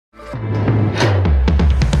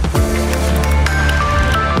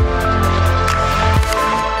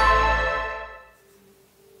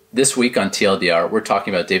This week on TLDR, we're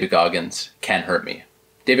talking about David Goggins' Can't Hurt Me.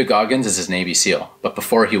 David Goggins is his Navy SEAL, but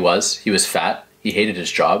before he was fat, he hated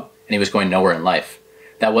his job, and he was going nowhere in life.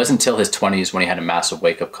 That wasn't until his 20s when he had a massive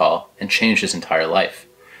wake-up call and changed his entire life.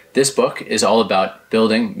 This book is all about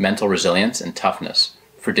building mental resilience and toughness.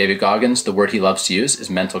 For David Goggins, the word he loves to use is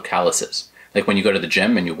mental calluses. Like when you go to the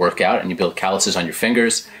gym and you work out and you build calluses on your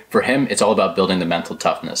fingers, for him, it's all about building the mental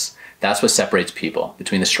toughness. That's what separates people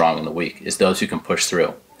between the strong and the weak, is those who can push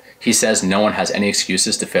through. He says no one has any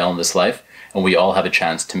excuses to fail in this life, and we all have a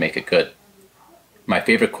chance to make it good. My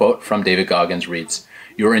favorite quote from David Goggins reads,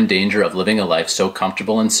 "You're in danger of living a life so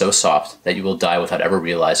comfortable and so soft that you will die without ever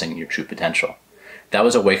realizing your true potential." That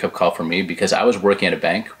was a wake-up call for me because I was working at a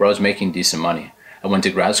bank where I was making decent money. I went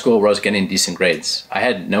to grad school where I was getting decent grades. I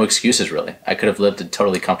had no excuses really. I could have lived a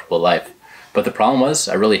totally comfortable life. But the problem was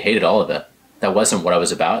I really hated all of it. That wasn't what I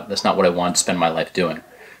was about. That's not what I wanted to spend my life doing.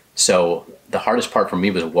 So the hardest part for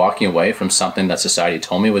me was walking away from something that society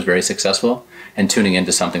told me was very successful and tuning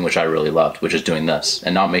into something which I really loved, which is doing this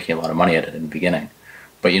and not making a lot of money at it in the beginning.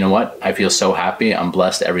 But you know what? I feel so happy. I'm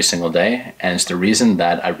blessed every single day. And it's the reason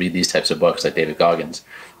that I read these types of books like David Goggins.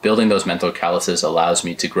 Building those mental calluses allows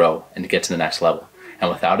me to grow and to get to the next level. And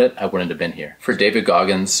without it, I wouldn't have been here. For David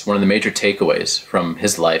Goggins, one of the major takeaways from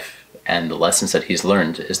his life and the lessons that he's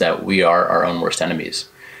learned is that we are our own worst enemies.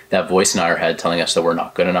 That voice in our head telling us that we're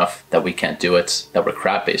not good enough, that we can't do it, that we're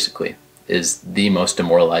crap basically, is the most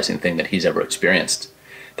demoralizing thing that he's ever experienced.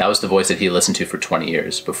 That was the voice that he listened to for 20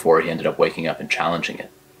 years before he ended up waking up and challenging it.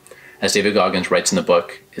 As David Goggins writes in the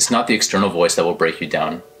book, it's not the external voice that will break you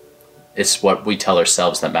down. It's what we tell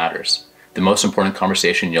ourselves that matters. The most important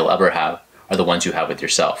conversation you'll ever have are the ones you have with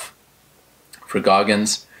yourself. For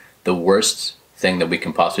Goggins, the worst thing that we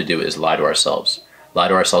can possibly do is lie to ourselves. Lie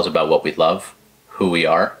to ourselves about what we love, who we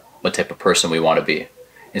are, what type of person we want to be.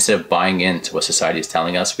 Instead of buying into what society is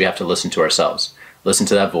telling us, we have to listen to ourselves. Listen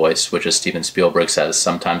to that voice, which as Steven Spielberg says,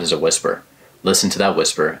 sometimes is a whisper. Listen to that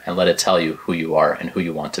whisper and let it tell you who you are and who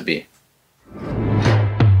you want to be.